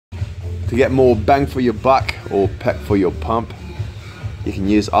To get more bang for your buck or pec for your pump, you can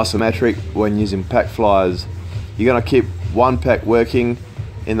use isometric when using pec flyers. You're going to keep one pec working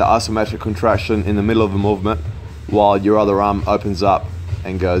in the isometric contraction in the middle of the movement while your other arm opens up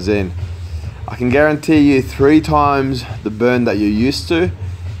and goes in. I can guarantee you 3 times the burn that you're used to,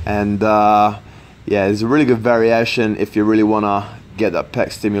 and yeah, there's a really good variation if you really want to get that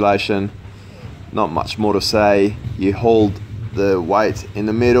pec stimulation. Not much more to say. You hold the weight in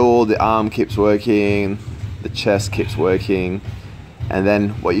the middle, the arm keeps working, the chest keeps working, and then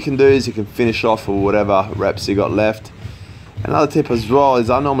what you can do is you can finish off with whatever reps you got left. Another tip as well is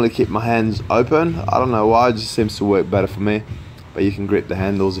I normally keep my hands open. I don't know why, it just seems to work better for me, but you can grip the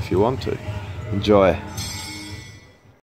handles if you want to. Enjoy.